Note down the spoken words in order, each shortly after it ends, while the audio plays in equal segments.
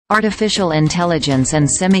Artificial intelligence and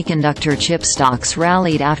semiconductor chip stocks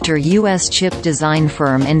rallied after U.S. chip design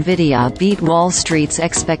firm Nvidia beat Wall Street's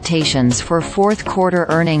expectations for fourth-quarter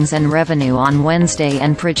earnings and revenue on Wednesday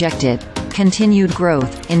and projected continued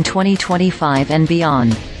growth in 2025 and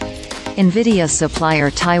beyond. Nvidia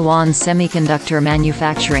supplier Taiwan Semiconductor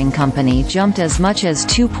Manufacturing Company jumped as much as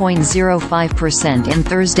 2.05% in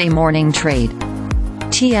Thursday morning trade.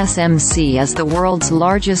 TSMC is the world's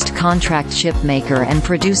largest contract chip maker and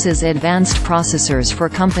produces advanced processors for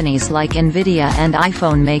companies like Nvidia and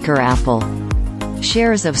iPhone maker Apple.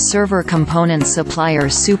 Shares of server component supplier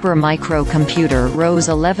Supermicro Computer rose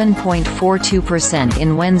 11.42%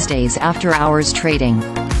 in Wednesday's after-hours trading.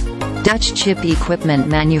 Dutch chip equipment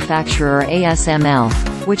manufacturer ASML,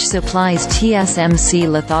 which supplies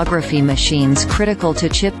TSMC lithography machines critical to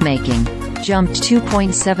chip making, jumped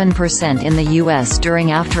 2.7% in the U.S.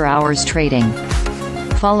 during after-hours trading.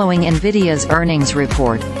 Following Nvidia's earnings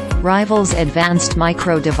report, rivals Advanced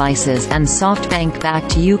Micro Devices and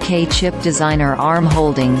SoftBank-backed UK chip designer ARM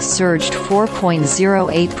Holdings surged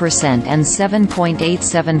 4.08% and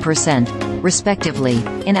 7.87%, respectively,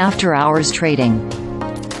 in after-hours trading.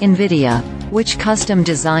 Nvidia, which custom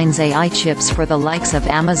designs AI chips for the likes of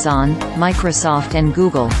Amazon, Microsoft and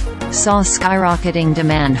Google, saw skyrocketing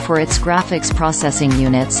demand for its graphics processing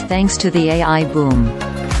units thanks to the AI boom.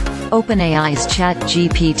 OpenAI's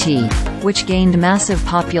ChatGPT, which gained massive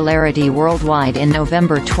popularity worldwide in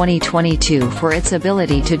November 2022 for its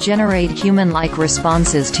ability to generate human-like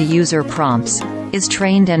responses to user prompts, is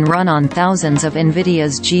trained and run on thousands of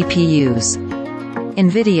Nvidia's GPUs.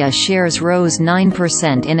 Nvidia shares rose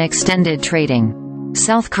 9% in extended trading.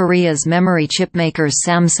 South Korea's memory chipmakers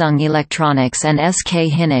Samsung Electronics and SK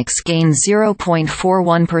Hynix gained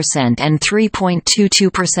 0.41% and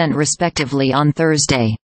 3.22% respectively on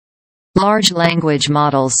Thursday. Large language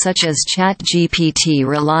models such as ChatGPT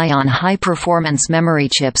rely on high-performance memory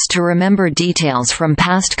chips to remember details from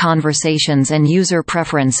past conversations and user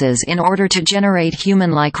preferences in order to generate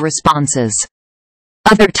human-like responses.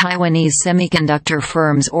 Other Taiwanese semiconductor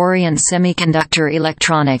firms Orient Semiconductor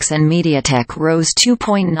Electronics and MediaTek rose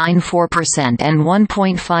 2.94% and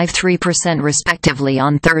 1.53% respectively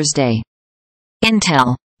on Thursday.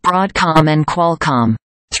 Intel, Broadcom and Qualcomm,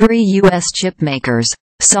 three U.S. chip makers,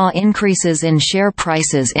 saw increases in share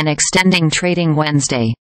prices in extending trading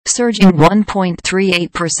Wednesday, surging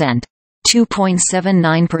 1.38%,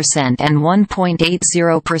 2.79% and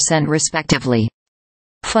 1.80% respectively.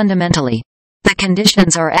 Fundamentally, the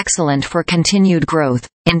conditions are excellent for continued growth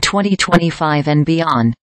in 2025 and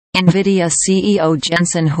beyond, Nvidia CEO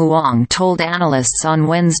Jensen Huang told analysts on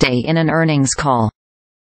Wednesday in an earnings call.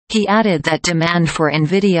 He added that demand for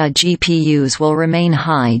Nvidia GPUs will remain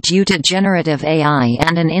high due to generative AI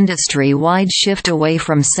and an industry-wide shift away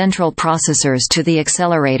from central processors to the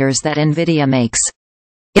accelerators that Nvidia makes.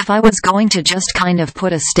 If I was going to just kind of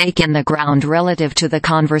put a stake in the ground relative to the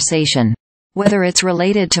conversation, whether it's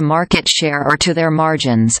related to market share or to their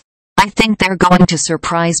margins, I think they're going to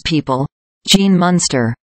surprise people, Gene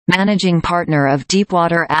Munster, managing partner of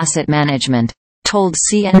Deepwater Asset Management, told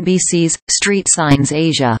CNBC's Street Signs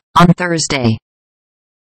Asia on Thursday.